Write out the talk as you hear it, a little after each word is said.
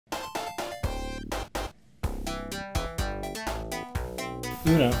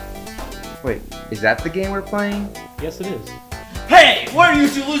Uno. Wait, is that the game we're playing? Yes, it is. Hey, what are you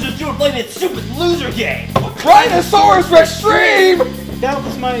two losers doing playing that stupid loser game? Tyrannosaurus Extreme! That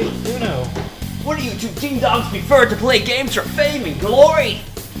was my Uno. What do you two ding-dongs prefer to play games for fame and glory?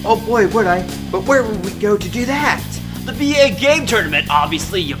 Oh boy, would I. But where would we go to do that? The BEA Game Tournament,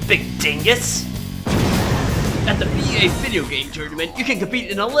 obviously, you big dingus. At the BEA Video Game Tournament, you can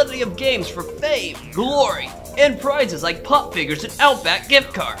compete in a litany of games for fame, glory, and prizes like pop figures and Outback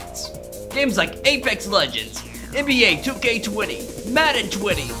gift cards. Games like Apex Legends, NBA 2K20, Madden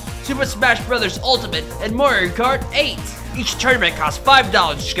 20, Super Smash Bros. Ultimate, and Mario Kart 8. Each tournament costs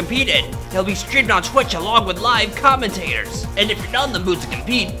 $5 to compete in. It'll be streamed on Twitch along with live commentators. And if you're not in the mood to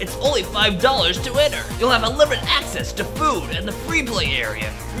compete, it's only $5 to enter. You'll have unlimited access to food and the free play area,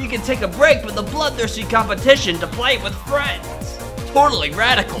 where you can take a break from the bloodthirsty competition to play with friends. Totally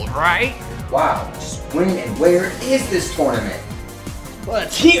radical, right? Wow, just when and where is this tournament? Well,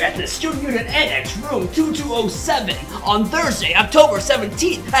 it's here at the Student Union Annex, room 2207, on Thursday, October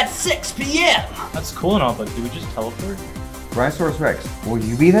 17th at 6 p.m. That's cool and all, but do we just teleport? Tyrannosaurus Rex, will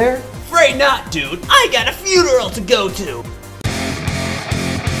you be there? Afraid not, dude. I got a funeral to go to.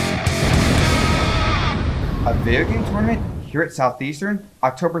 A video game tournament here at Southeastern,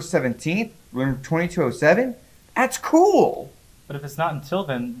 October 17th, room 2207? That's cool! But if it's not until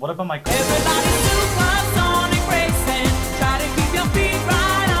then, what about my... Everybody